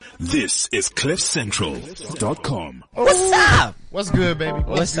This is CliffCentral.com. What's up? What's good, baby?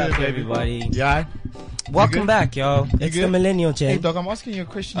 What's good, up, baby? everybody? Yeah. Welcome back, y'all. It's good? the Millennial Gen. Hey, dog, I'm asking you a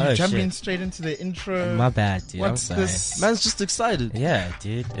question. Oh, You're jumping shit. straight into the intro. My bad, dude. What's I'm sorry. this? Man's just excited. Yeah,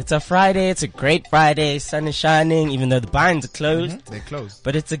 dude. It's a Friday. It's a great Friday. Sun is shining, even though the blinds are closed. They're closed.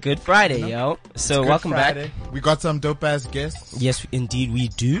 But it's a good Friday, yo. So Good welcome Friday. back. We got some dope ass guests. Yes, indeed we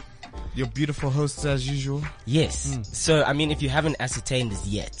do. Your beautiful hosts as usual. Yes. So, I mean, if you haven't ascertained this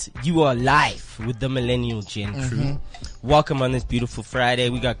yet, you are live with the Millennial Gen crew. Welcome on this beautiful Friday.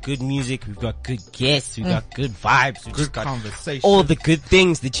 We got good music. We've got good guests. We've got good vibes. We've just Good got conversation. all the good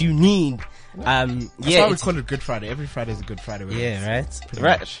things that you need. That's why we it's- call it Good Friday. Every Friday is a Good Friday. with us. Yeah, right? Pretty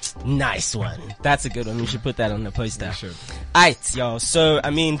Right. much. Nice one. That's a good one. We should put that on the poster. We should. Alright, y'all. So, I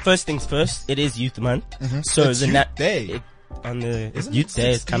mean, first things first, it is Youth Month. So It's the Youth Day. on the Isn't Youth it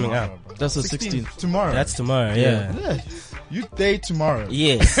Day is 16th? coming out. That's the 16th. 16th. Tomorrow. That's tomorrow, yeah. Yeah. Youth Day tomorrow.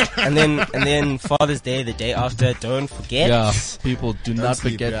 Yes. and then Father's Day the day after, don't forget. Yeah, people do not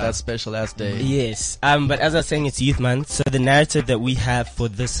sleep, forget yeah. that special ass day. Yes. But as I was saying, it's Youth Month. So the narrative that we have for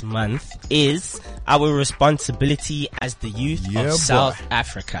this month is our responsibility as the youth Yeah, of boy. South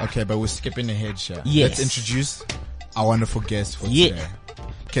Africa. Okay, but we're skipping ahead, Sha. Yes. Let's introduce our wonderful guest for Yeah. today.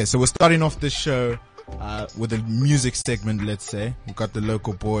 Okay, so we're starting off this show with a music segment, let's say. We've got the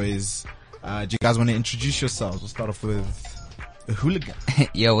local boys. Do you guys want to introduce yourselves? We'll start off with a hooligan.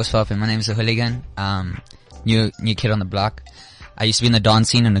 Yo, what's poppin'? My name's a hooligan. New kid on the block. I used to be in the dance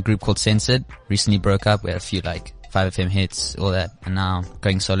scene in a group called Censored. Recently broke up. We had a few like 5FM hits, all that, and now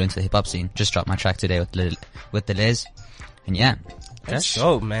going solo into the hip hop scene. Just dropped my track today with the Les, and yeah. That's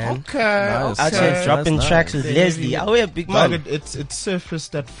dope, man. Okay. Nice. Out here dropping That's tracks with nice. Leslie. Oh, yeah, big Dog, man. it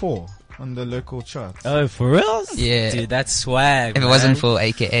surfaced at 4 on the local charts. Oh, for real? Yeah. Dude, that's swag, If it man. wasn't for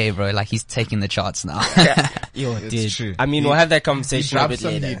AKA, bro, like he's taking the charts now. Yo, It's dude. true. I mean, He- we'll have that He conversation a dropped bit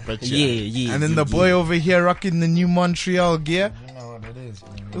some later. heat, but Yeah. And then the boy over here rocking the new Montreal gear. You know what it is,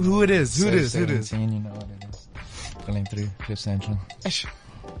 man. Who it is? Who it is? Who it is? 17, you know what it is. Pulling through Cliff Central.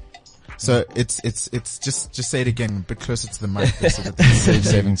 So it's just say it again, a bit closer to the mic. So that Stage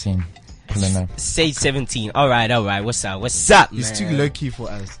 17. Pulling up. Stage 17. Alright. What's up, he's man? too low key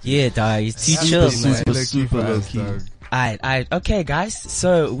for us. Yeah, dog. He's too Super, chill, man. super low key super for low us, key. dog. Alright. Okay, guys.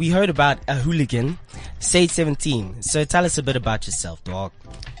 So we heard about a hooligan, Stage 17. So tell us a bit about yourself, dog.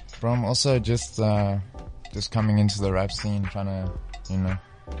 From also just coming into the rap scene, trying to, you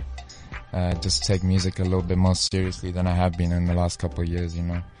know, just take music a little bit more seriously than I have been in the last couple of years, you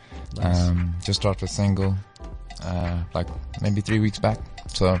know. Just dropped a single, like maybe 3 weeks back.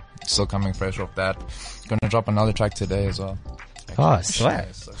 So still coming fresh off that. Gonna drop another track today as well. Oh, swag.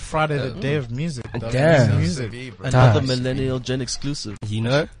 Friday, the day of music. Dog. Damn. Music. Another Nice. Millennial Gen exclusive. You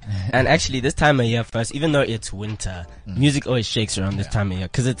know? And actually, this time of year for us, even though it's winter, music always shakes around this time of year.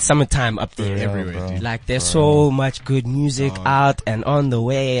 Cause it's summertime up there. Yeah, everywhere, bro. dude. Like, there's so much good music out and on the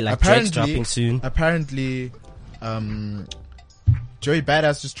way. Like, Drake's dropping soon. Apparently, Joey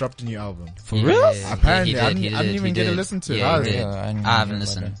Badass just dropped a new album. For real? Apparently, Yeah, I didn't even get to listen to it. Yeah, How he is did. it? Yeah, I didn't I haven't know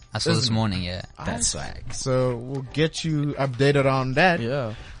listened. about I saw this morning, yeah. That's swag. So we'll get you updated on that.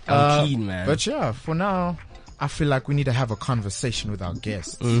 Yeah. I'm keen, man. But yeah, for now, I feel like we need to have a conversation with our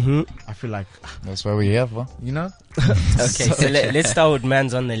guests. Mm-hmm. I feel like, That's why we're here for. you know, Okay, so let's start with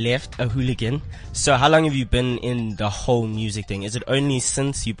man's on the left, a hooligan. So how long have you been in the whole music thing? Is it only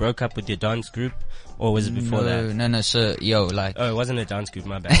since you broke up with your dance group, or was it before that? No, so, yo, like, Oh, it wasn't a dance group,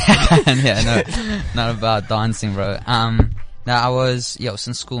 my bad. yeah, no, not about dancing, bro. No, I was,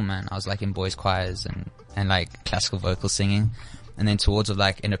 since school, man, I was like in boys choirs and like classical vocal singing. And then towards of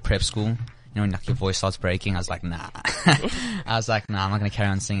like in a prep school, you know, when like your voice starts breaking, I was like, nah. I'm not gonna carry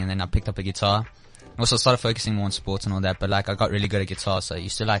on singing. And then I picked up a guitar. Also started focusing more on sports and all that, but like I got really good at guitar, so I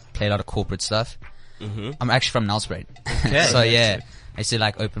used to like play a lot of corporate stuff. I'm actually from Nelspruit. Okay. So yeah, I used to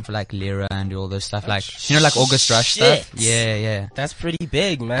like open for like Lyra and do all those stuff, like, you know, like August Rush Shit. stuff. Yeah. That's pretty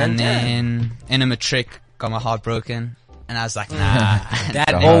big, man. And Damn. then in a matric, got my heart broken, and I was like, nah. That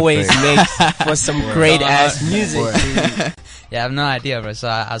The always heartbreak. makes for some great ass music. Yeah, I have no idea, bro. So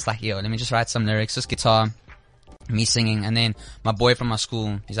I was like, yo, let me just write some lyrics, just guitar, me singing, and then my boy from my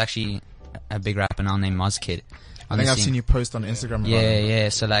school, he's actually a big rapper now named Mozkid. I think I've seen you post on Instagram. about it. Yeah.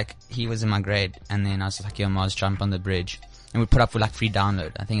 So like, he was in my grade, and then I was like, yo, Moz, jump on the bridge, and we put up for like free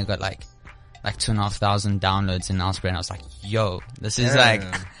download. I think it got like 2,500 downloads in Nelspruit, and I was like, yo, this is like,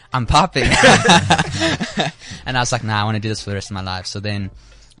 I'm popping. And I was like, nah, I want to do this for the rest of my life. So then,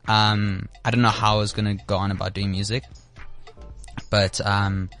 I don't know how I was gonna go on about doing music, but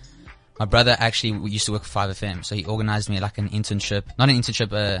my brother actually used to work for 5FM, so he organized me like an internship, not an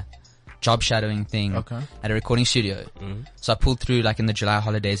internship, job shadowing thing at a recording studio. So I pulled through like in the July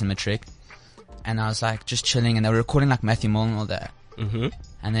holidays in Matric, and I was like just chilling, and they were recording like Matthew Mole and all that.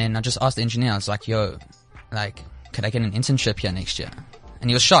 And then I just asked the engineer, I was like, yo, like, could I get an internship here next year? And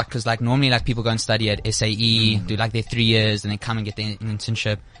he was shocked, because like normally like people go and study at SAE, do like their 3 years, and then come and get the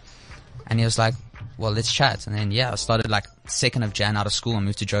internship. And he was like, well, let's chat. And then I started like 2nd of Jan out of school and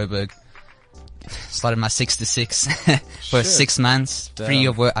moved to Joburg. Started my 6 to 6 for 6 months, free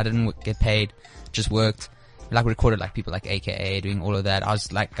of work. I didn't get paid, just worked. Like recorded like people like AKA, doing all of that. I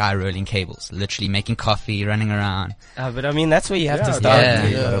was like guy rolling cables, literally making coffee, running around. But I mean, that's where you have to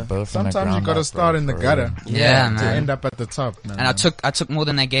start. Sometimes you gotta start in the gutter. Man. To end up at the top, man. And I took more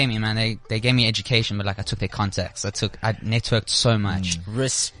than they gave me, man. They gave me education, but like I took their contacts. I networked so much.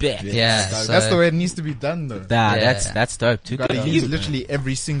 Respect. Yeah. That's the way it needs to be done, though. That's dope too. You gotta use literally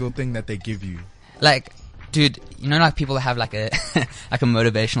every single thing that they give you. Like, dude, you know, like people have like a like a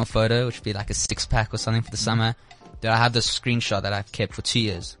motivational photo, which would be like a 6-pack or something for the summer. Dude, I have this screenshot that I've kept for 2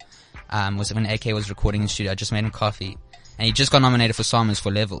 years. Was when AK was recording in the studio. I just made him coffee, and he just got nominated for Summers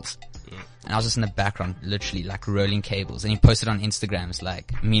for Levels. And I was just in the background, literally like rolling cables. And he posted on Instagram, it's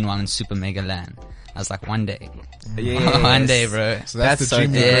like, meanwhile in Super Mega Land. I was like, one day. One day, bro. So that's the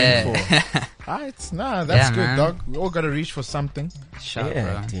dream you're going for. Yeah. That's good, man. dog. We all gotta reach for something. Shut up,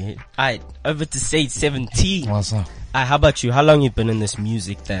 bro. Dude. Alright, over to Sage 17. What's up? How about you? How long you been in this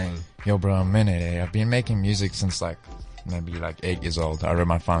music thing? Yo, bro, a minute. I've been making music since like maybe like 8 years old. I wrote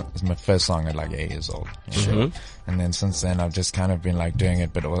my first song at like 8 years old. You know? And then since then I've just kind of been like doing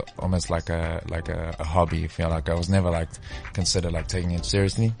it, but almost like a hobby. I feel like I was never like considered like taking it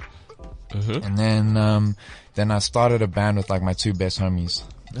seriously. And then I started a band with like my 2 best homies.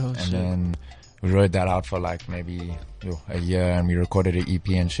 Then we wrote that out for like maybe a year, and we recorded an EP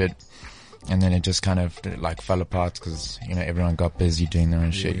and shit. And then it just kind of like fell apart because, you know, everyone got busy doing their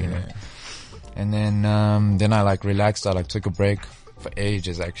own shit, you know. And then I like relaxed. I like took a break for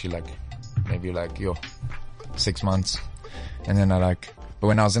ages, actually, like maybe like 6 months. And then but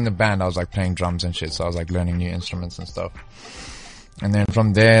when I was in the band, I was like playing drums and shit. So I was like learning new instruments and stuff. And then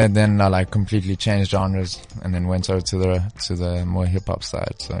from there, I like completely changed genres and then went over to the more hip hop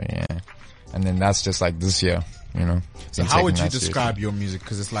side. So yeah. And then that's just like this year, you know. So how would you describe your music?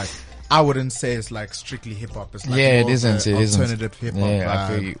 Cause it's like, I wouldn't say it's like strictly hip hop. It's like it isn't. Alternative hip hop. Yeah, I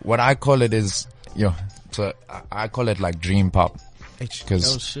feel you. What I call it is, so I call it like dream pop.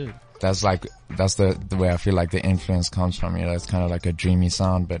 Cause that's the way I feel like the influence comes from. You know, it's kind of like a dreamy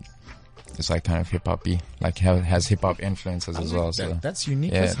sound, but it's like kind of hip hoppy, like has hip hop influences as well. So that's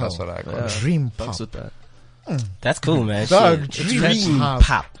unique. Yeah, as hell. that's what I call it. Dream pop. With that. That's cool, man. Dog, Dream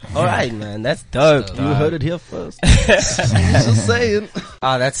pop. Alright, man. That's dope. You heard it here first. Just saying.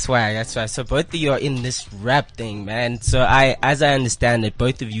 Oh, that's swag. So both of you are in this rap thing, man. So as I understand it,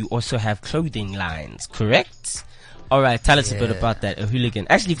 both of you also have clothing lines, correct? Alright, tell us a bit about that, a hooligan.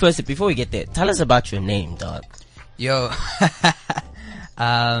 Actually, first, before we get there, tell us about your name, dog. Yo.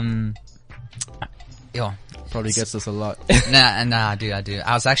 Probably gets us a lot. Nah, I do.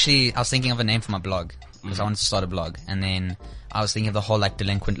 I was thinking of a name for my blog. Because I wanted to start a blog. And then I was thinking of the whole like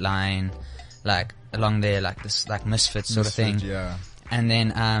delinquent line, like along there, like this like misfits sort of thing. Yeah. And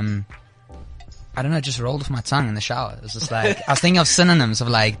then, I don't know, just rolled off my tongue in the shower. It was just like, I was thinking of synonyms of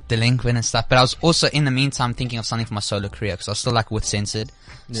like delinquent and stuff, but I was also in the meantime thinking of something for my solo career, because I was still like with Censored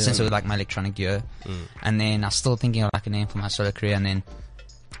with like my electronic gear. And then I was still thinking of like a name for my solo career, and then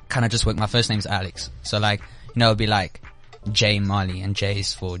kind of just worked. My first name's Alex. So like, you know, it'd be like J Marley, and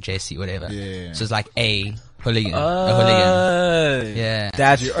J's for JC, whatever. Yeah. So it's like a hooligan. A hooligan. Yeah.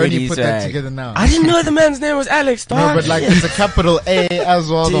 That's You pretty only put that swag. together now. I didn't know the man's name was Alex, dog. No, but like it's a capital A as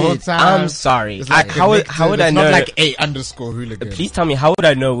well the whole Dude, time. I'm sorry. It's like How would connected. I It's know? not like A_hooligan. Please tell me, how would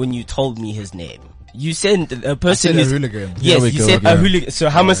I know when you told me his name? You said a person I said a who's hooligan. Yes, There we you go, said yeah. a hooligan. So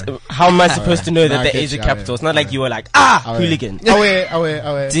how am I supposed to know that Now I there get is a you, capital? It's not like yeah. you were like, Away. hooligan.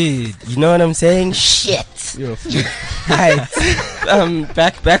 Away. Dude, you know what I'm saying? Shit. Alright.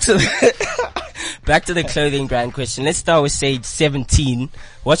 Back to the clothing brand question. Let's start with Sage 17.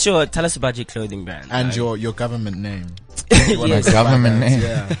 Tell us about your clothing brand. And your government name. Yes. Government name.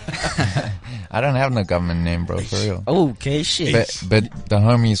 Yeah. I don't have no government name, bro, for real. Okay, shit. But the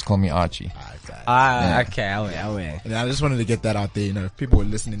homies call me Archie. Okay, away. And I just wanted to get that out there. You know, if people were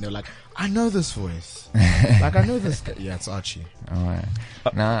listening, they're like, I know this voice. Like, I know this guy. Yeah, it's Archie. Alright.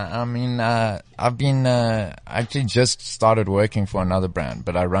 Nah, I mean, I've been, actually just started working for another brand,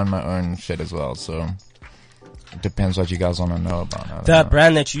 but I run my own shit as well, so it depends what you guys want to know about. I don't The know.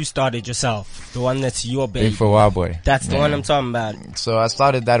 brand that you started yourself, the one that's your baby. Big for Wild Boy. That's the Yeah. one I'm talking about. So I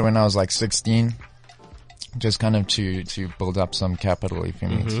started that when I was like 16. just kind of to build up some capital, if you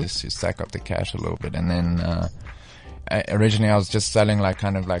mean, to stack up the cash a little bit. And then, originally I was just selling like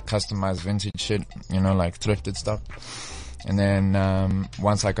kind of like customized vintage shit, like thrifted stuff. And then,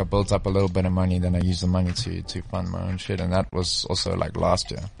 once like I built up a little bit of money, then I used the money to fund my own shit. And that was also like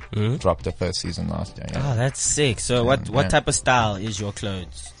last year. Dropped the first season last year. Yeah. Oh, that's sick. So what type of style is your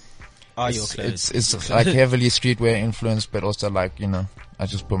clothes? Your clothes? It's like heavily streetwear influenced, but also like, I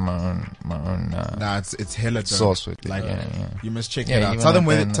just put my own, it's hella dope. Sauce with it. Like, yeah. You must check Yeah, it out. even Tell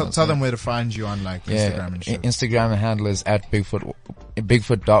them like where to find you on like Instagram and shit. Instagram handle is at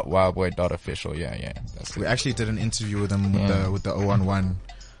Bigfoot.wildboy.official. Yeah. That's We it. actually did an interview with them with the 011,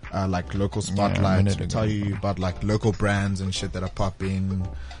 like local a spotlight. minute ago. Tell you about like local brands and shit that are popping.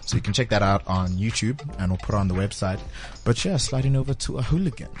 So you can check that out on YouTube, and we'll put it on the website. But yeah, sliding over to a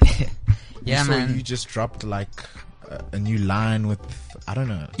hooligan. Yeah, So man. you just dropped like a new line with, I don't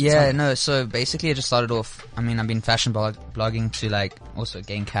know. Yeah, no, so basically I just started off, I've been fashion blogging to like also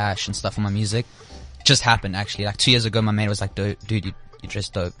gain cash and stuff on my music. Just happened actually, like 2 years ago my mate was like, dude, you dress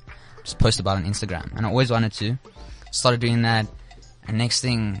dope. Just post about it on Instagram. And I always wanted to. Started doing that. And next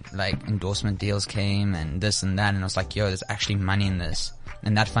thing, like endorsement deals came and this and that. And I was like, yo, there's actually money in this.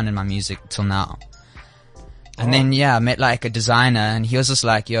 And that funded my music till now. And then, I met like a designer and he was just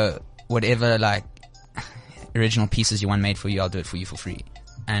like, yo, whatever like original pieces you want made for you, I'll do it for you for free.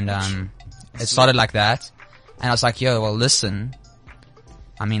 And it started like that. And I was like, yo, well listen,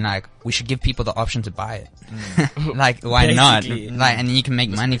 we should give people the option to buy it. Like, why not? Like, and you can make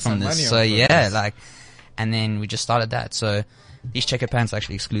money from this. So and then we just started that. So these checker pants are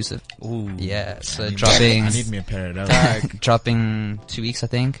actually exclusive. Ooh. Yeah. So I dropping need me a pair of those. dropping 2 weeks, I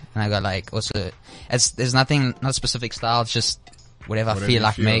think. And I got like also, there's not a specific style. It's just whatever I Whatever feel you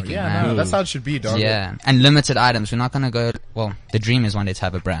like making. Yeah, man. no, that's how it should be, dog. Yeah, and limited items. We're not gonna go. Well, the dream is one day to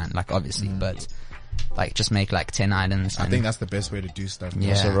have a brand, like obviously, but like just make like 10 items. I and- think that's the best way to do stuff.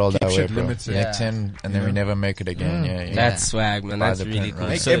 Yeah. So roll that Keep way, shit bro. limited. Make Yeah. 10 and then we never make it again. Yeah. That's swag, man. Buy That's the really print, cool. right?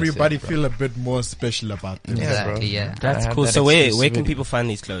 Make So everybody bro. feel a bit more special about this. Exactly, yeah. that's I have cool. that So where can exclusivity. people find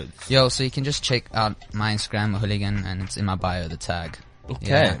these clothes? Yo, so you can just check out my Instagram, Hooligan, and it's in my bio, the tag. Okay.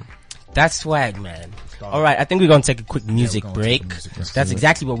 Yeah. That's swag, man. All right, I think we're gonna take a quick music we're gonna break. take a music break. That's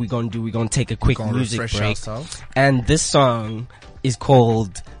exactly what we're gonna do. We're gonna take a quick Gonna music refresh break. ourselves. And this song is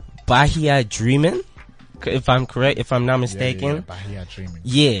called Bahia Dreamin', if I'm correct, if I'm not mistaken. Bahia Dreaming.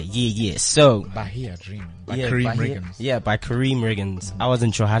 Yeah. So, Bahia Dreaming. By yeah, Kareem Bahia- Riggins. Yeah, by Kareem Riggins. I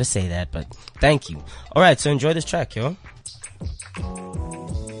wasn't sure how to say that, but thank you. All right, so enjoy this track, yo.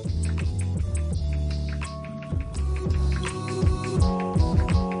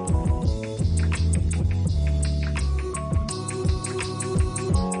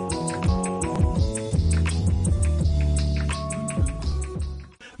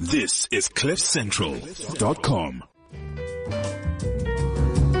 This is CliffCentral.com.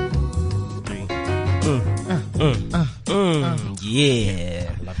 Yeah.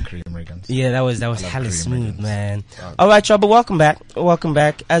 I love Kareem Riggins. Yeah, that was hella Kareem smooth, Riggins. man. All right, y'all, but welcome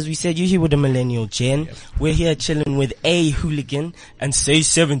back. As we said, you're here with the Millennial Gen. We're here chilling with A Hooligan and Say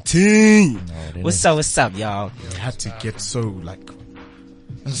 17. What's up, y'all? You had to get so like.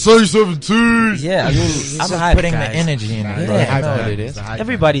 Say 17! Yeah, I mean, I'm Just hyped, putting guys. the energy in it, bro. Yeah, I know man. what it is.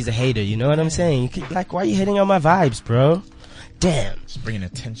 Everybody's a hater, you know what I'm saying? Like, why are you hating on my vibes, bro? Damn. Just bringing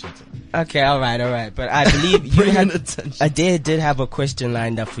attention to it. Okay, alright. But I believe you had, Adair did have a question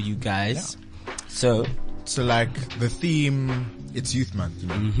lined up for you guys. So, So like the theme, it's Youth Month, you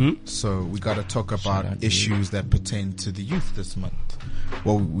know? So we gotta talk about issues that pertain to the youth this month.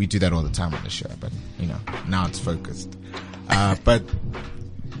 Well, we do that all the time on the show, but you know, now it's focused. But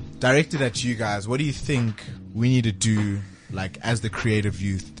directed at you guys, what do you think we need to do, like as the creative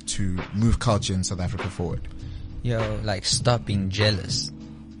youth, to move culture in South Africa forward? Yo, like stop being jealous.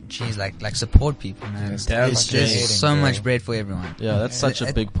 Jeez, like support people, man. Damn It's straight. just so much bread for everyone. Yeah, that's such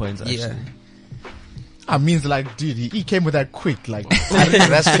a big point, actually. Yeah. I mean, like, dude, he came with that quick, like.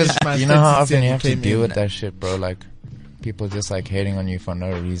 That's because you know how often you have to came deal in. with that shit, bro. Like, people just like hating on you for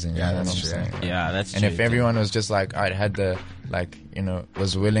no reason. Yeah, you know that's what I'm true. saying? yeah, that's And if everyone was just like, I had the, like, you know,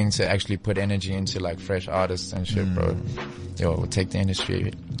 was willing to actually put energy into like fresh artists and shit, bro. Yo, we'll take the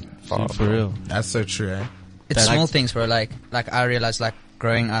industry far. For real. That's so true, eh? It's small things, bro. Like I realized, like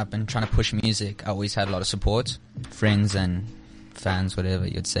growing up and trying to push music, I always had a lot of support, friends and fans, whatever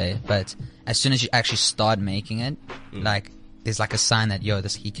you'd say. But as soon as you actually start making it, like there's like a sign that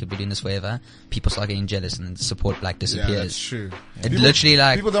he could be doing this forever. People start getting jealous and the support like disappears. Yeah, that's true. It literally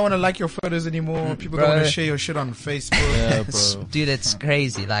like, People don't want to like your photos anymore. People Bro. don't want to share your shit on Facebook. Yeah, bro. dude, it's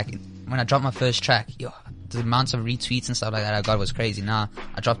crazy. Like when I dropped my first track, the amounts of retweets and stuff like that I got was crazy. Now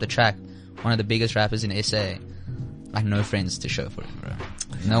I dropped the track. one of the biggest rappers in SA, like no friends to show for him, bro.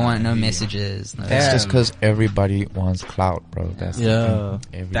 No one, no messages. No It's just because everybody wants clout, bro. That's the thing.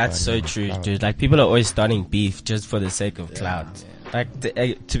 Everybody That's so wants true, clout. dude. Like, people are always starting beef just for the sake of clout. Like,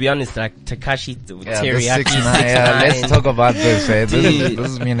 to be honest, like Tekashi, Yeah, the Teriyaki, 6ix9ine, yeah, let's talk about this, eh? Dude.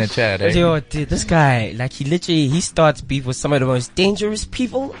 This is me in the chat, eh? Yo, dude, this guy, like, he starts beef with some of the most dangerous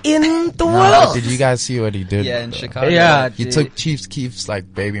people in the Nah, world. did you guys see what he did? Yeah, in bro? Chicago. Yeah, He dude. took Chief Keef's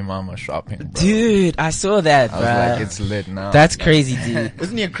like baby mama shopping, bro. Dude, I saw that, I was bro. like, it's lit now. That's crazy, dude.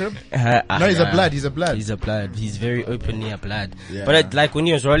 Isn't he a crib? No, No, he's a blood. He's a blood. He's a blood. He's very openly a blood. Yeah. But like when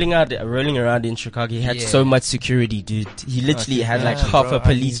he was rolling around in Chicago, he had Yeah. so much security, dude. He literally had like half bro, a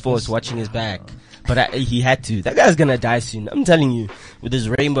police force watching his back. But he had to. That guy's gonna die soon. I'm telling you. With his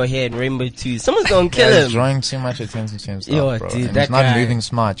rainbow hair and rainbow tooth, someone's gonna kill Yeah, he's him. drawing too much attention to himself, Yo, bro. dude, and that he's not guy- moving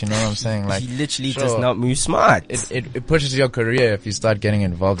smart, you know what I'm saying? Like, He literally sure, does not move smart. It pushes your career if you start getting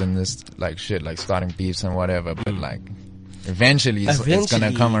involved in this, like, shit, like starting beefs and whatever, but like, eventually it's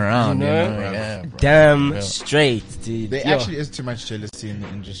gonna come around, you know? Yeah, bro. Damn Real. straight, dude. There Yo. actually is too much jealousy in the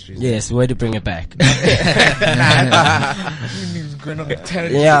industry. Yes, way to bring it back. Going on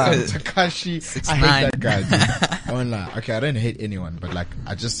Takashi. Yeah. Takashi. I hate that guy, dude. I won't lie. Okay, I don't hate anyone, but like,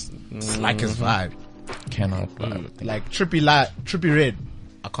 I just like his vibe. Cannot vibe with Like, Trippy Red.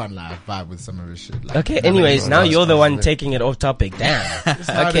 I can't lie, I vibe with some of his shit. Like, Okay, anyways, now you're the one lit. taking it off topic. Damn.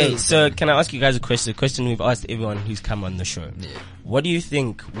 how it Okay, is, so can I ask you guys a question? A question we've asked everyone who's come on the show. What do you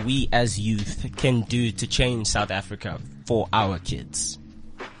think we as youth can do to change South Africa for our kids?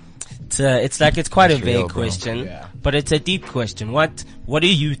 It's quite a That's real, vague bro. question, Yeah. but it's a deep question. What do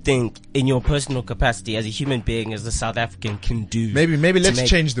you think in your personal capacity as a human being, as a South African, can do? Maybe to let's make-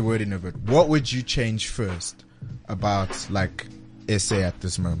 change the wording a bit. What would you change first about, like, SA at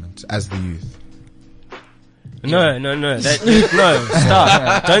this moment, as the youth? No, no,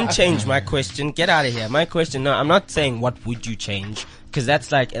 stop. Don't change my question. Get out of here. My question, no, I'm not saying what would you change, because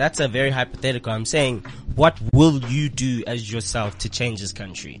that's a very hypothetical. I'm saying, what will you do as yourself to change this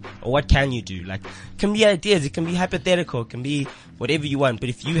country? Or what can you do? Like, it can be ideas, it can be hypothetical, it can be whatever you want, but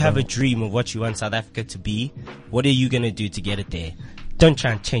if you have a dream of what you want South Africa to be, what are you gonna do to get it there? Don't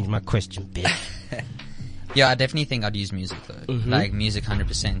try and change my question, bitch. Yeah, I definitely think I'd use music though. Like music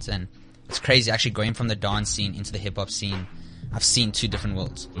 100%. And it's crazy actually going from the dance scene into the hip hop scene. I've seen two different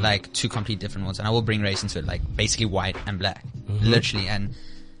worlds, like two complete different worlds. And I will bring race into it, like basically white and black. Literally. And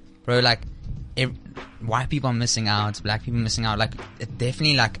bro, like, white people are missing out, black people missing out. Like, it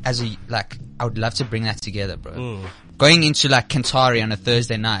definitely, like, I would love to bring that together, bro. Going into like Kantari on a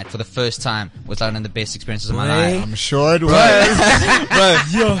Thursday night for the first time was like one of the best experiences of my life. I'm sure it was.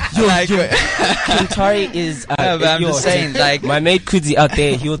 Kintari is, No, but I'm just saying, like, my mate Kudzi out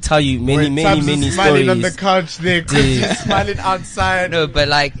there, he'll tell you many Smiling stories. on the couch there, Dude. smiling outside. no, but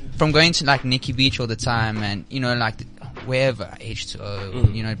like from going to like Nikki Beach all the time, and you know, like wherever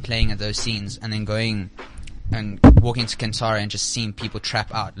H2O, you know, playing at those scenes, and then going and walking to Kantara and just seeing people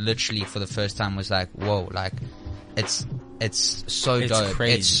trap out literally for the first time was like, whoa, like it's so It's dope.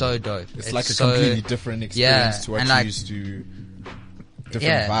 crazy. It's so dope. It's like a so- completely different experience yeah, to what and you like- used to. Different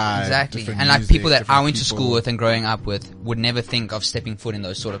Yeah, vibe, exactly. different And like music, people that I different went to people. school with and growing up with would never think of stepping foot in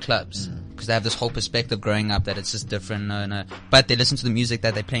those sort of clubs because they have this whole perspective growing up that it's just different. No, but they listen to the music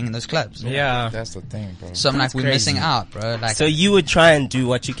that they're playing in those clubs. Yeah. That's the thing, bro. So I'm like, we're crazy. missing out, bro. Like, So you would try and do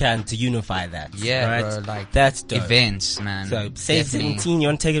what you can to unify that. yeah, right? bro. Like That's dope. events, man. So say Definitely. 17, you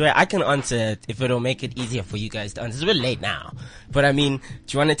want to take it away? I can answer it if it'll make it easier for you guys to answer. It's a bit late now. But I mean, do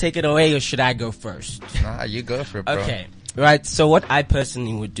you want to take it away or should I go first? Nah, you go for it, bro. Okay. Right, so what I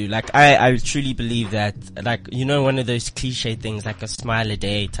personally would do, like, I truly believe that, like, you know, one of those cliche things, like a smile a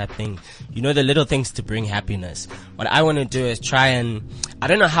day type thing, you know, the little things to bring happiness. What I want to do is try and, I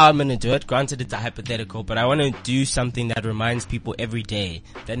don't know how I'm going to do it, granted it's a hypothetical, but I want to do something that reminds people every day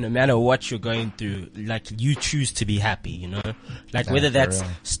that no matter what you're going through, like, you choose to be happy, you know? Like, whether for that's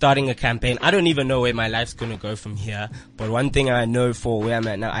real. starting a campaign, I don't even know where my life's going to go from here, but one thing I know for where I'm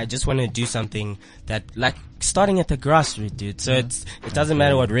at now, I just want to do something that, like, starting at the grassroots, dude. So it doesn't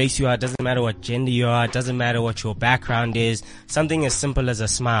matter what race you are, it doesn't matter what gender you are, it doesn't matter what your background is. Something as simple as a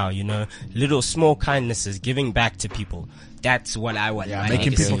smile, you know, little small kindnesses, giving back to people. That's what I want. Yeah, my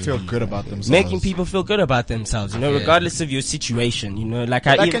making legacy people to feel be. good about themselves. Making people feel good about themselves, you know, Yeah. regardless of your situation, you know, like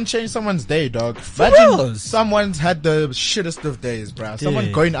That I can change someone's day, dog. reals. Imagine someone's had the shittest of days, bruh. Someone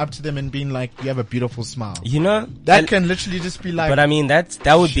Dude. going up to them and being like, "You have a beautiful smile." you know, That and- can literally just be like. but I mean, that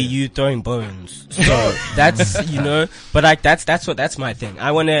would be you throwing bones. So that's, you know, but like that's my thing.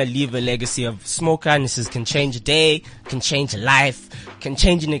 I want to leave a legacy of small kindnesses can change a day, can change a life, can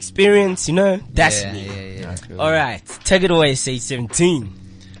change an experience, you know, that's yeah, me. yeah, yeah. Alright, take it away, say 17.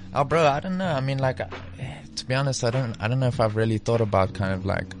 Oh, bro, I don't know. I mean, like, to be honest, I don't know if I've really thought about kind of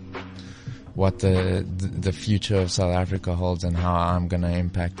like what the future of South Africa holds and how I'm gonna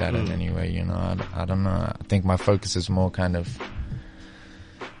impact that in any way. You know, I don't know. I think my focus is more kind of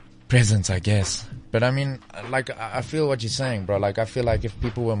presence, I guess. But I mean, like, I feel what you're saying, bro. Like, I feel like if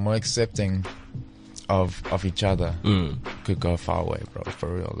people were more accepting of each other, could go far away, bro, for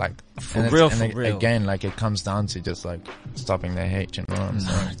real. Like, for real. Again, like, it comes down to just like stopping the hate, you know what I'm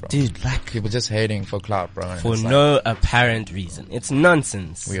saying, bro? Dude, like, people just hating for clout, bro. For no apparent reason. It's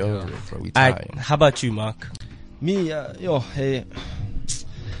nonsense. We over it, bro. We tired. How about you, Mark? Me, hey.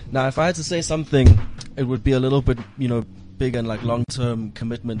 Now, if I had to say something, it would be a little bit, big and like long-term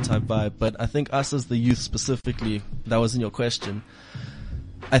commitment type vibe. But I think us as the youth specifically, that was in your question.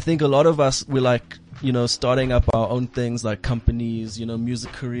 I think a lot of us, we're like, starting up our own things like companies,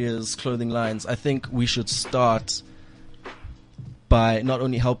 music careers, clothing lines. I think we should start by not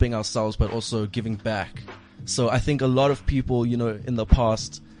only helping ourselves, but also giving back. So I think a lot of people, in the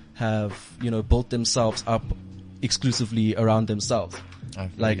past have, built themselves up exclusively around themselves.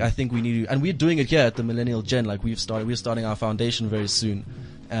 I think we need to, and we're doing it here at the Millennial Gen. Like, we're starting our foundation very soon,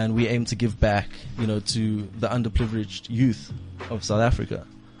 and we aim to give back, to the underprivileged youth of South Africa.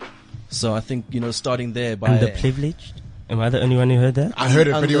 So I think, starting there by underprivileged. Am I the only one who heard that? I heard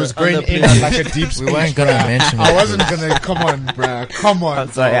it, but he was going in on like a deep space. We weren't gonna mention it. I wasn't gonna. Come on, bruh. Come on.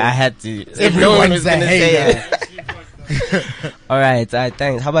 I'm sorry, I had to. Everyone's a hater. All right,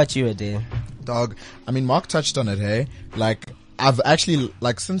 thanks. How about you, Ade? Dog. I mean, Mark touched on it, hey? Like, I've actually,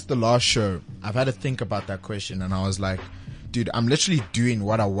 like, since the last show, I've had to think about that question, and I was like, dude, I'm literally doing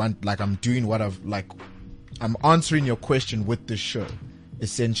what I want. Like, I'm doing what I'm answering your question with this show,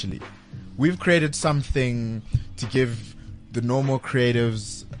 essentially. We've created something to give the normal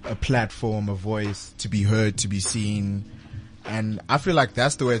creatives a platform, a voice, to be heard, to be seen. And I feel like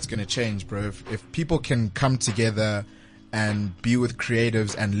that's the way it's going to change, bro. If people can come together and be with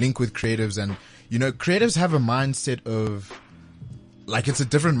creatives and link with creatives, and, creatives have a mindset of, like, it's a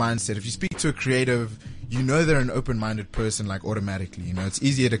different mindset. If you speak to a creative, they're an open-minded person, like, automatically. It's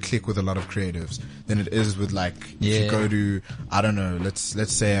easier to click with a lot of creatives than it is with, like, if you go to, I don't know, let's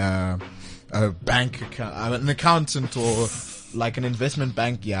say a bank account, an accountant, or like an investment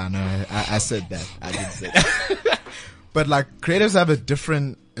bank. Yeah, no, I said that. I did say that. But like, creatives have a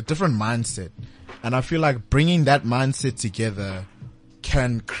different mindset. And I feel like bringing that mindset together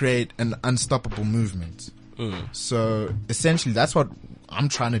can create an unstoppable movement. So essentially that's what I'm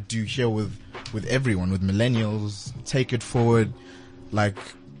trying to do here with everyone, with millennials, take it forward, like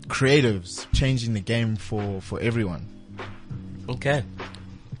creatives, changing the game for everyone. Okay.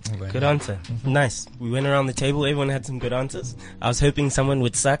 Good answer. Nice. We went around the table. Everyone had some good answers. I was hoping someone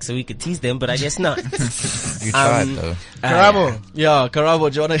would suck so we could tease them, but I guess not. You tried though. Karabo. Yeah,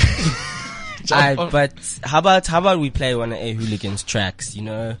 Karabo, do you wanna... but how about we play one of A Hooligans tracks?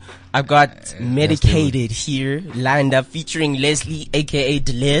 I've got Medicated here lined up featuring Leslie, aka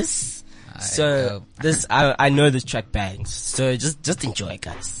Deleuze. So this, I know this track bangs. So just enjoy,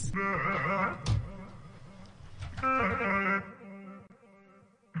 guys.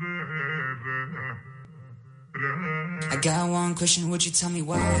 I got one question, would you tell me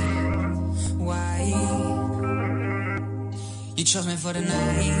why? Why? You chose me for the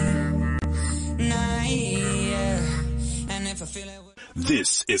night, yeah. And if I feel it,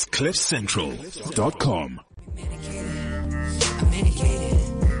 This is CliffCentral.com. I'm medicated.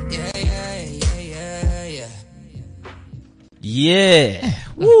 Yeah.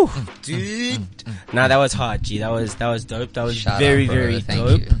 Woo, dude. Nah, that was hard, G. That was dope. That was very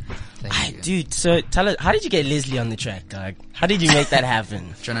dope. Thank you. Dude, so tell us, how did you get Leslie on the track, dog? How did you make that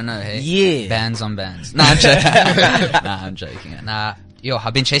happen? Trying to know, hey? Yeah. Bands on bands. Nah, I'm joking. I'm joking. Nah,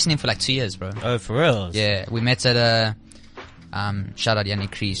 I've been chasing him for like 2 years, bro. Oh, for real? Yeah, we met at shout out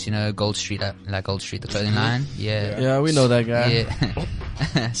Yannick Kreese, Gold Street, the clothing line. Yeah. Yeah, we know that guy.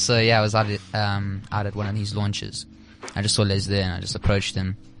 Yeah. So yeah, I was out at one of his launches. I just saw Les there and I just approached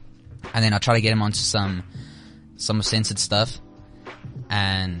him. And then I tried to get him onto some censored stuff.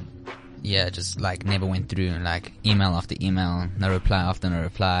 And yeah, just like never went through, and like email after email, no reply after no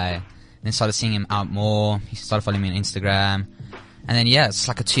reply. And then started seeing him out more. He started following me on Instagram. And then yeah, it's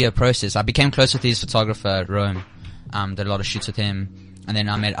like a 2-year process. I became close with his photographer, Rome. Did a lot of shoots with him. And then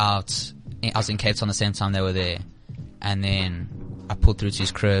I was in Cape Town the same time they were there. And then I pulled through to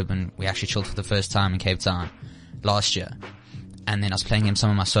his crib and we actually chilled for the first time in Cape Town last year. And then I was playing him some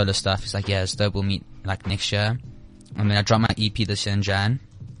of my solo stuff. He's like, yeah, it's dope, we'll meet like next year. And then I dropped my EP this year in Jan.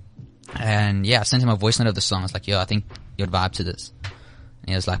 And yeah, I sent him a voice note of the song. I was like, yo, I think you'd vibe to this. And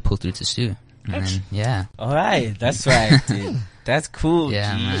he was like, pull through to Stu. And then, yeah. Alright, that's right, dude. That's cool.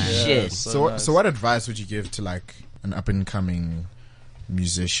 Yeah, G. man. Shit. So what advice would you give to like an up and coming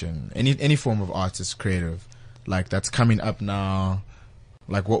musician, any form of artist, creative, like that's coming up now?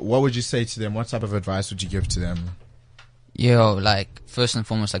 Like what would you say to them? What type of advice would you give to them? Yo, like first and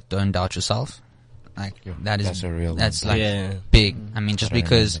foremost, like don't doubt yourself. Like that's a real that's one. like big. I mean, just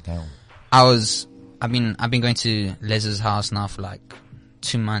because I've been going to Les's house now for like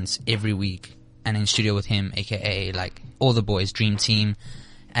 2 months every week, and in studio with him, aka like all the boys, Dream Team,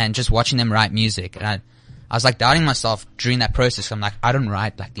 and just watching them write music. And I was like doubting myself during that process. I'm like, I don't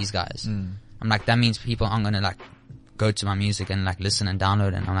write like these guys. I'm like, that means people aren't gonna like go to my music and like listen and download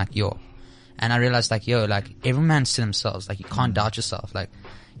it. And I'm like, yo. And I realized like, yo, like every man's to themselves. Like you can't doubt yourself. Like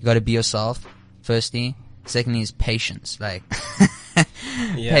you gotta be yourself, firstly. Secondly is patience. Like,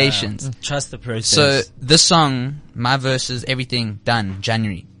 patience. Trust the process. So this song, my verses, everything done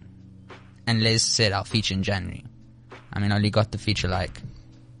January. And Les said I'll feature in January. I mean, I only got the feature like,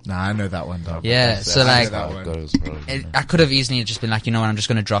 Nah, I know that one though. yeah, so like, that one. I could have easily just been like, you know what, I'm just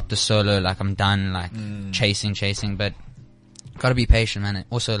gonna drop the solo, like I'm done, like chasing, but gotta be patient, man.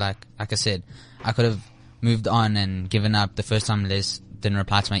 Also, like I said, I could have moved on and given up the first time Les didn't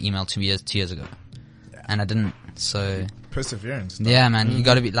reply to my email 2 years ago. And I didn't, so. Perseverance. Yeah, man, you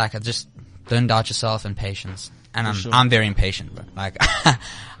gotta be like, just don't doubt yourself and patience. And I'm very impatient, bro. Like, I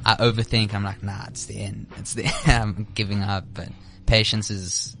overthink, I'm like, nah, it's the end. I'm giving up, but patience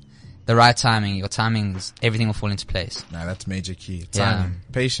is the right timing. Your timings, everything will fall into place. Nah, that's major key. Yeah. Time,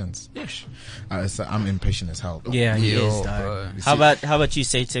 patience. Yes. I'm impatient as hell. Yeah, he Yo, is, dog. bro. How about you,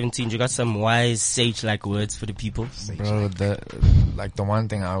 Sage 17? You got some wise sage-like words for the people? Bro, the one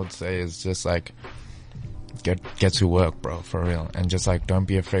thing I would say is just like get to work, bro, for real, and just like don't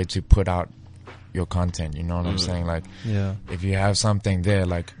be afraid to put out your content. You know what I'm saying? Like, if you have something there,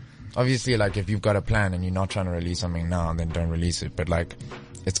 like obviously, like if you've got a plan and you're not trying to release something now, then don't release it. But like,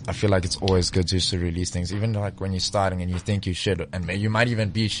 I feel like it's always good just to release things, even like when you're starting and you think you should, and you might even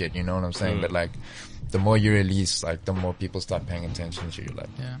be shit. You know what I'm saying? But like, the more you release, like the more people start paying attention to you. Like,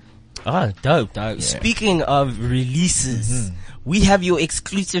 Oh, dope, dog. Yeah. Speaking of releases, we have your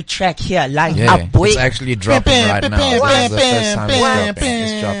exclusive track here, lined up, boy. It's actually dropping right now. This is the first time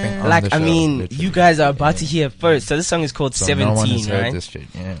it's dropping on like, the show, I mean, literally. you guys are about to hear first. So this song is called So 17, no one has heard right? this shit.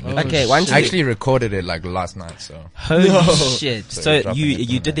 Yeah. Okay, why don't you I actually recorded it like last night, so. Holy shit. So So you're dropping you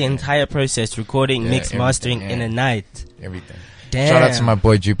it did the tonight, entire process, recording, mix, everything, mastering in a night. Everything. Damn. Shout out to my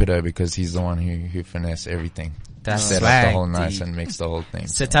boy Jupiter because he's the one who finessed everything. That's Set up swag, the whole nice dude. and mixed the whole thing.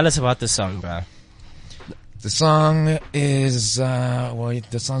 So tell us about the song, bro. The song is,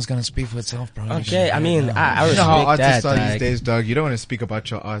 the song's gonna speak for itself, bro. Okay, I mean, I You know how respect artists that. are like, these days, dog. You don't want to speak about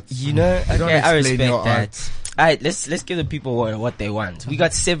your art. You know, You don't okay, I explain respect your that. art. Alright, let's give the people what they want. We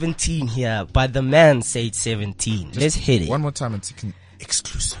got 17 here, but the man said 17. Let's hit it. One more time, it's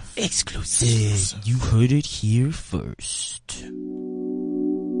exclusive. Exclusive. You heard it here first.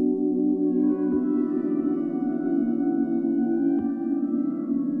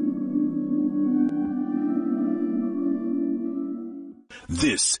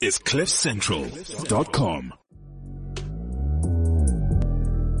 This is CliffCentral.com.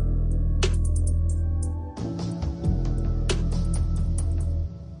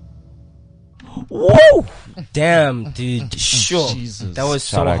 Whoa! Damn, dude. Sure. That was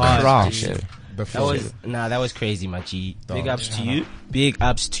so Shout out hard. Crash. dude. The That flow. was that was crazy, my G. Big ups to you. Big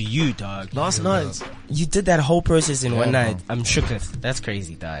ups to you, dog. Last night. You did that whole process in one bro. night. I'm shooketh. That's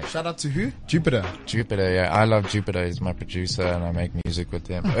crazy, dog. Shout out to who? Jupiter. Jupiter, yeah. I love Jupiter. He's my producer and I make music with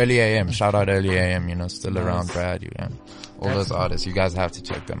him. Early AM. Shout out Early AM, you know, still around Brad, you know. All those artists. You guys have to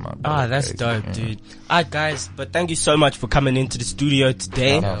check them out. Ah, that's Crazy, dope, yeah. dude. Alright, guys, but thank you so much for coming into the studio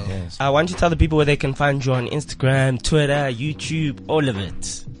today. Shout out, yes. I want you to tell the people where they can find you on Instagram, Twitter, YouTube, all of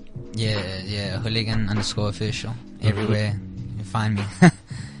it. Yeah, hooligan_official. Everywhere. You find me.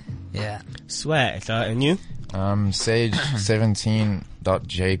 Yeah. Swear, and you?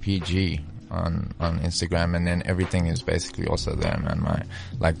 Sage17.jpg on Instagram, and then everything is basically also there, man.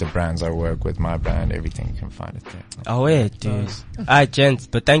 The brands I work with, my brand, everything, you can find it there. Oh yeah, dude. Alright, gents,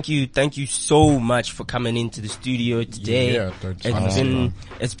 but thank you so much for coming into the studio today. Yeah,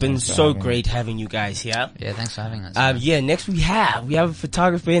 It's been so great having you guys here. Yeah, thanks for having us. Next we have a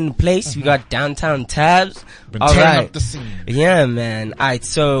photographer in the place. We got Downtown Tabs. Been All turning right. up the scene. Yeah, man. Alright,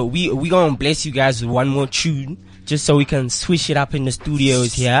 so we gonna bless you guys with one more tune, just so we can switch it up in the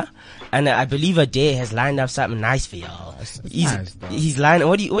studios here. And I believe Ade has lined up something nice for y'all. He's lined.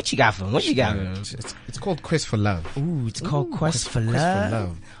 What you got for him? What you got for him? It's called Quest for Love. Ooh, it's called Quest for Quest Love. for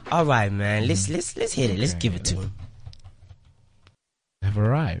Love. All right, man. Let's hit it. Let's give it to him. have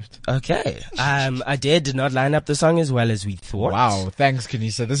arrived. Okay. Adair did not line up the song as well as we thought. Wow, thanks,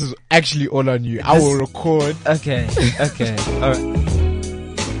 Kanisa. This is actually all on you. I will record. Okay. All right.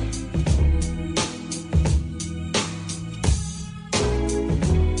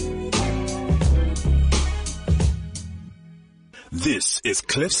 This is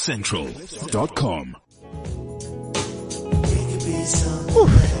CliffCentral.com.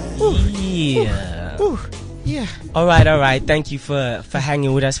 Yeah. All right. Thank you for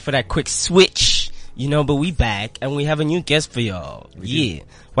hanging with us for that quick switch. But we back and we have a new guest for y'all. Why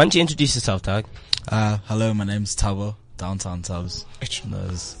don't you introduce yourself, Doug? Hello, my name's Tabo, Downtown Tubbs.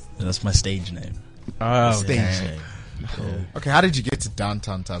 That's my stage name. Oh, Stage okay. name. Okay, how did you get to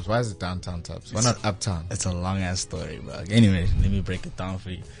Downtown Tubbs? Why is it Downtown Tubbs? Why not Uptown? It's a long ass story, bro. Anyway, let me break it down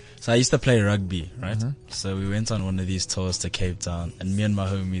for you. So I used to play rugby, right? So we went on one of these tours to Cape Town, and me and my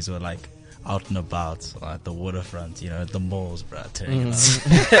homies were like out and about at the waterfront, at the malls, bro.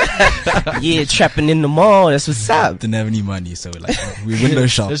 Yeah, trapping in the mall. That's what's up. Didn't have any money, so we window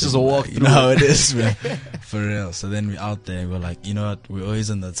shopping. This is a walk through. No, it is, man. For real. So then we out there, we're like, you know what? We're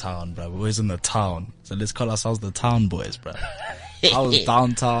always in the town, bro. We're always in the town. So let's call ourselves the Town Boys, bro. I was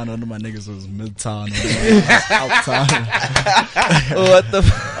downtown, one of my niggas was midtown, one of my niggas was uptown. What the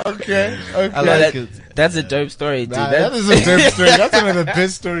Okay. I like that. That's a dope story, dude. That is a dope story. That's one of the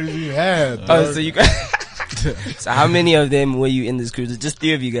best stories you had. So you guys. So how many of them were you in this cruise? Just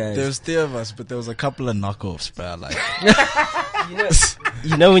 3 of you guys. There was 3 of us, but there was a couple of knockoffs, bro.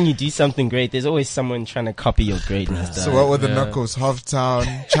 When you do something great, there's always someone trying to copy your greatness. So what were the knuckles?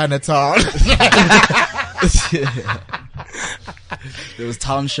 Halftown, Chinatown. There was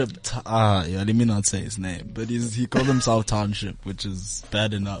Township. Let me not say his name, but he called himself Township, which is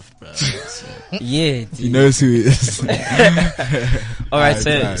bad enough, bro. Yeah, he knows who he is. All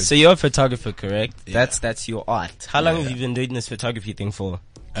right, so you're a photographer, correct? Yeah. That's your art. How long have you been doing this photography thing for?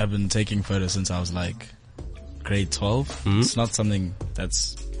 I've been taking photos since I was like grade 12. Mm-hmm. It's not something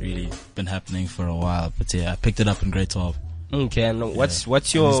that's really been happening for a while, but yeah, I picked it up in grade 12. Okay, and what's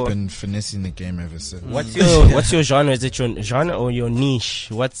your? He's been finessing the game ever since. What's your genre? Is it your genre or your niche?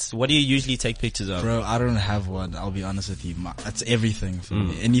 What do you usually take pictures of? Bro, I don't have one. I'll be honest with you. It's everything for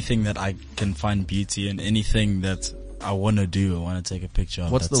me. Anything that I can find beauty in, anything that I want to do, I want to take a picture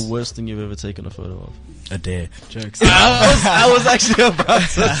of. What's the worst thing you've ever taken a photo of? Adair. Jokes. I was actually about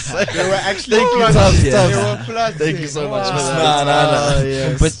to say. They were actually Thank you so much for that. No.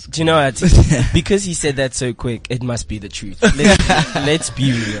 Yes. But do you know what? Because he said that so quick, it must be the truth. Let's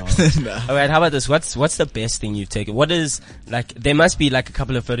be real. All right, how about this? What's the best thing you've taken? What is there must be a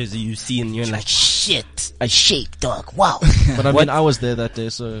couple of photos that you see and you're like, shit, a shake, dog. Wow. But I mean, I was there that day,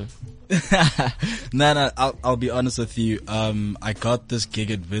 so. No, I'll be honest with you. I got this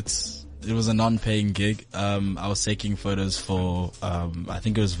gig at Wits. It was a non-paying gig. I was taking photos for, I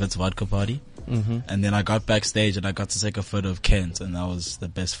think it was Wits Vodka Party. Mm-hmm. And then I got backstage and I got to take a photo of Kent, and that was the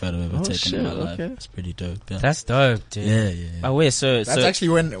best photo I've ever taken in my life. It's pretty dope. Yeah. That's dope, dude. Yeah. Oh wait, that's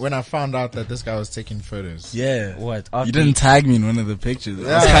actually when I found out that this guy was taking photos. Yeah. What? You didn't tag me in one of the pictures.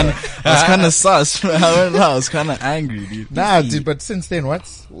 I was kind of sus. I was kind of angry, dude. Nah, dude, but since then,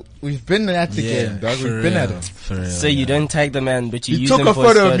 we've been at the game, dog. We've been at it. For real, so you don't tag the man, but you took a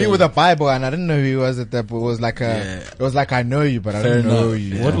photo of me with a Bible, and I didn't know who he was at that, but it was like it was like I know you, but I don't know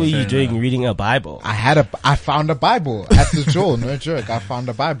you. What were you doing reading a Bible? I found a Bible at the Joel, no joke. I found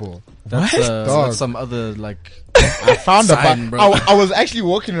a Bible. That's some other I found a Bible. Bro. I was actually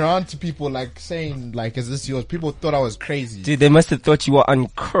walking around to people saying is this yours? People thought I was crazy. Dude, they must have thought you were on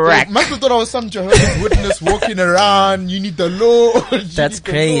crack. They must have thought I was some Jehovah's Witness walking around. You need the Lord. That's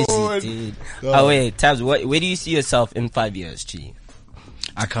crazy, dude. Oh wait, Tabs, where do you see yourself in 5 years, G?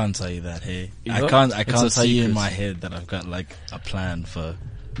 I can't tell you that, hey. I can't tell you in my head that I've got a plan for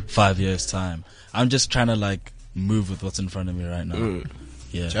 5 years time. I'm just trying to move with what's in front of me right now.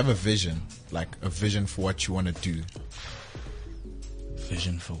 Yeah. Do you have a vision? A vision for what you want to do?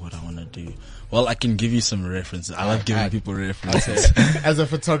 Vision for what I want to do. Well, I can give you some references. I love giving people references. As a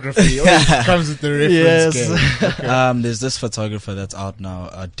photographer, it always comes with the reference game. Okay. There's this photographer that's out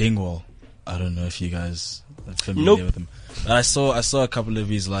now, Dingwall. I don't know if you guys are familiar with him. But I saw a couple of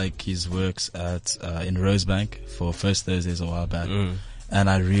his works at in Rosebank for First Thursdays a while back. And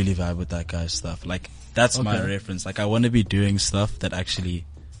I really vibe with that guy's stuff. That's my reference. I want to be doing stuff that actually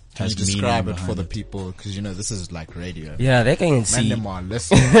Can you describe it for the people? Because this is radio. Yeah, they can see. Man, them are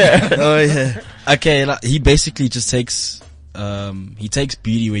listening. Oh yeah. Okay, he basically just takes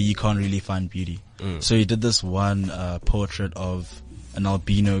beauty where you can't really find beauty. So he did this one portrait of an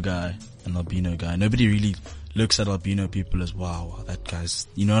albino guy. Nobody really looks at albino people as wow, that guy's.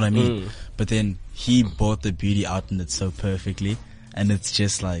 You know what I mean? But then he brought the beauty out in it so perfectly. and it's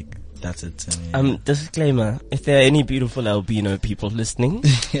just like that's it to me. Disclaimer: if there are any beautiful albino people listening,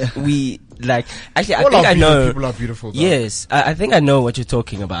 we like. Actually, I All think I albino know. people are beautiful. Though. Yes, I think I know what you're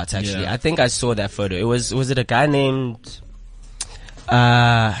talking about. Actually, Yeah. I think I saw that photo. It was it a guy named?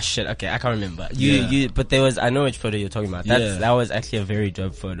 Shit. Okay, I can't remember. But there was. I know which photo you're talking about. That was actually a very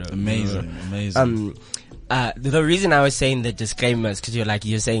dope photo. Amazing. The reason I was saying the disclaimer is because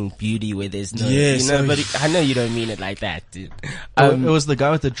you're saying beauty where there's no, Yes, but I know you don't mean it like that, dude. It was the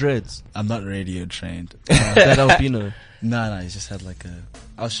guy with the dreads. I'm not radio trained. That albino. No, he just had like a.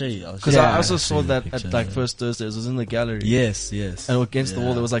 I'll show you. Because I also saw that at like First Thursdays. It was in the gallery. Yes. And against the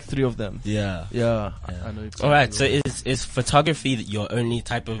wall, there was like 3 of them. Yeah. I know. All right. So is photography your only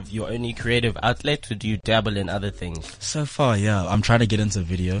creative outlet, or do you dabble in other things? So far, yeah. I'm trying to get into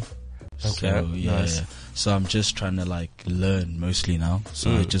video. Okay. So, Nice. yeah. So I'm just trying to like learn mostly now.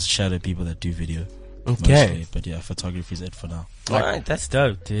 So I just shadow people that do video. Okay. Mostly. But yeah, photography is it for now. All right. That's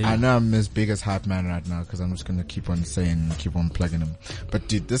dope, dude. I know I'm his biggest hype man right now because I'm just gonna keep on plugging him. But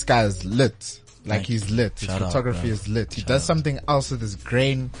dude, this guy is lit. Like he's lit. His Shout out, photography bro. is lit. He Shout does out. something else with his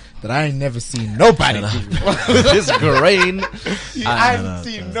grain that I ain't never seen nobody do. His grain. I ain't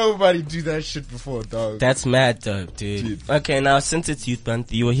seen nobody do that shit before, dog. That's mad dope, dude. Okay, now since it's Youth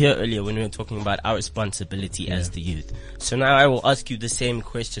Month, you were here earlier when we were talking about our responsibility as the youth. So now I will ask you the same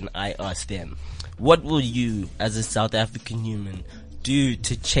question I asked them. What will you, as a South African human, do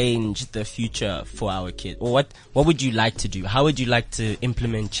to change the future for our kids? Or what would you like to do? How would you like to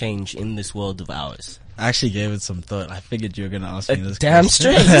implement change in this world of ours? I actually gave it some thought. I figured you were gonna ask me this. Damn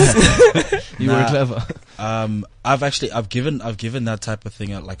question. straight. You were clever. I've given that type of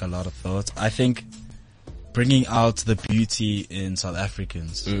thing like a lot of thought. I think bringing out the beauty in South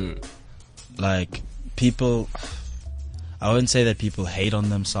Africans, like people. I wouldn't say that people hate on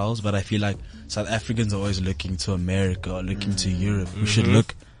themselves, but I feel like South Africans are always looking to America or looking to Europe. We should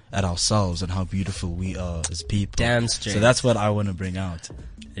look at ourselves and how beautiful we are as people. Damn straight. So that's what I want to bring out.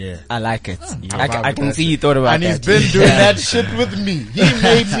 Yeah. I like it. I I can see you thought about and that. he's been doing that shit with me. He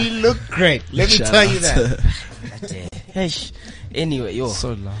made me look great. Let me tell you that. Anyway, yo.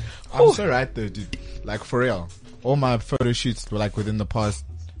 So long. I'm so right though, dude. Like for real. All my photo shoots were like within the past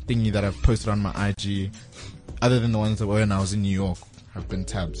thingy that I've posted on my IG, other than the ones that were when I was in New York, have been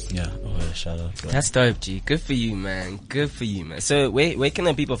tabs. Yeah. Oh, yeah, shout out. Bro. That's dope, G. Good for you, man. Good for you, man. So where can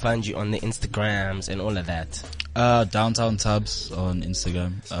the people find you on the Instagrams and all of that? Downtown Tabs on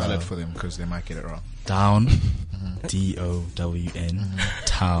Instagram. Spell it for them because they might get it wrong. Down, D-O-W-N,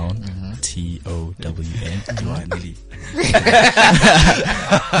 town, T-O-W-N, finally.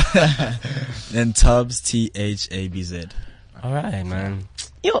 Then Tubbs, T-H-A-B-Z. Alright, man.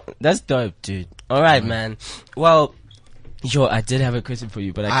 Yo, that's dope, dude. Alright, man. Well, yo, I did have a question for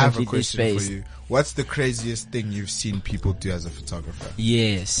you, but I have a completely question spaced. for you. What's the craziest thing you've seen people do as a photographer?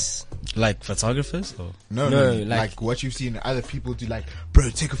 Yes. Like photographers? Or? No, like- like what you've seen other people do, like, bro,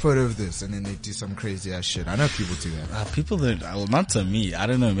 take a photo of this, and then they do some crazy ass shit. I know people do that. People don't, well, not to me. I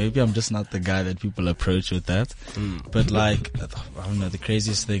don't know. Maybe I'm just not the guy that people approach with that. But like, I don't know. The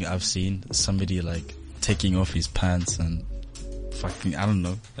craziest thing I've seen is somebody like taking off his pants and fucking, I don't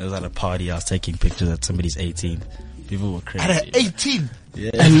know. I was at a party. I was taking pictures at somebody's 18th. People were crazy. At 18,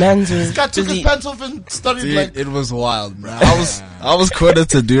 Yeah. And man's this guy took his pants off and started Dude, like, it was wild, bro. I was quoted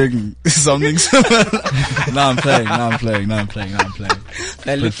to doing something similar. Now I'm playing. that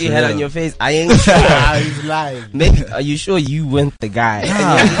look for you had real. on your face, I ain't sure. he's lying. Maybe, are you sure you weren't the guy?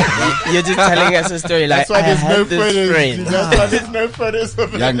 And you're just telling us a story like, That's why I there's had no this photos. friend. That's why there's no photos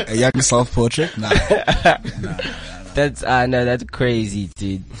of him. A young self-portrait? Nah. That's no, that's crazy,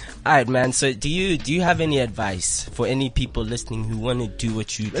 dude. Alright, man. So, do you have any advice for any people listening who want to do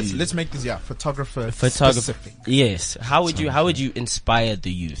what you do? Let's make this photographer Photography. Yes. How would you inspire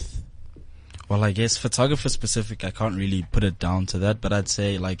the youth? Well, I guess photographer specific, I can't really put it down to that, but I'd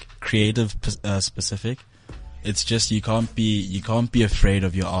say like creative specific. It's just you can't be afraid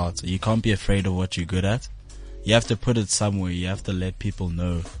of your art. You can't be afraid of what you're good at. You have to put it somewhere. You have to let people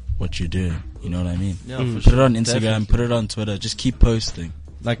know what you're doing. You know what I mean? Yeah, for Put sure. it on Instagram, Definitely. put it on Twitter. Just keep posting.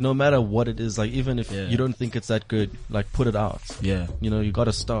 Like no matter what it is, like even if Yeah. you don't think it's that good, like put it out. Yeah. You know, you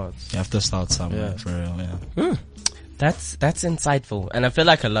gotta start. You have to start somewhere, Yeah. for real, yeah. That's insightful, and I feel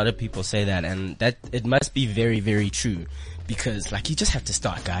like a lot of people say that, and that it must be very, very true, because like you just have to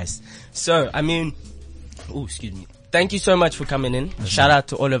start, guys. So I mean, excuse me. Thank you so much for coming in. Shout out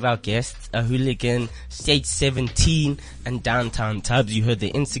to all of our guests, a hooligan, Stage 17, and Downtown Tubbs. You heard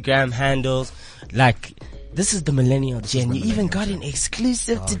the Instagram handles. Like, This is the Millennial Gen. You even got an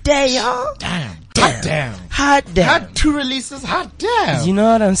exclusive today, y'all. Damn. Hot damn. Hot damn. Had 2 releases. Hot damn. You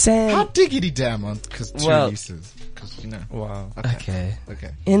know what I'm saying? Hot diggity damn. Because 2 releases. Because, you know. Wow. Okay.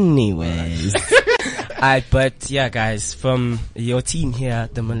 Okay. Anyways. Alright, but yeah, guys, from your team here,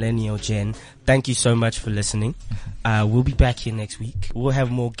 the Millennial Gen, thank you so much for listening. We'll be back here next week. We'll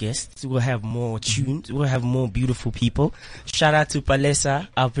have more guests. We'll have more tunes. We'll have more beautiful people. Shout out to Palesa,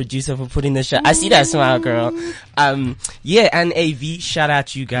 our producer, for putting the show. I see that smile, girl. Yeah, and AV, shout out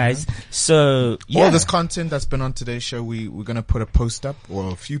to you guys. So, yeah. All this content that's been on today's show, we're going to put a post up, or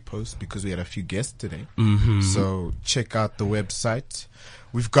a few posts, because we had a few guests today. So check out the website.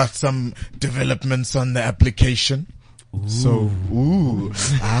 We've got some developments on the application. So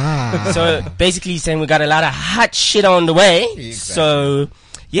basically saying we got a lot of hot shit on the way. Exactly. So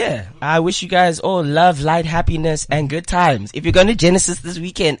yeah, I wish you guys all love, light, happiness, and good times. If you're going to Genesis this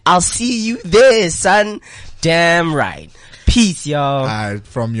weekend, I'll see you there, son. Damn right. Peace, y'all.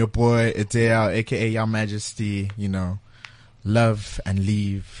 From your boy Idea, aka Your Majesty, you know, love and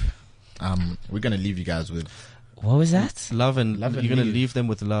leave. We're gonna leave you guys with what was that? Love and Love and you're gonna leave. leave them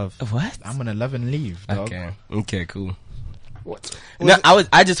with love. What? I'm gonna love and leave, dog. Okay, cool. No,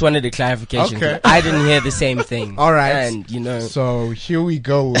 I just wanted a clarification. Okay. I didn't hear the same thing. All right. And you know. So here we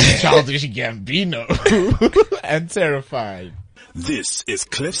go with Childish Gambino and Terrified. This is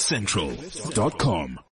CliffCentral.com.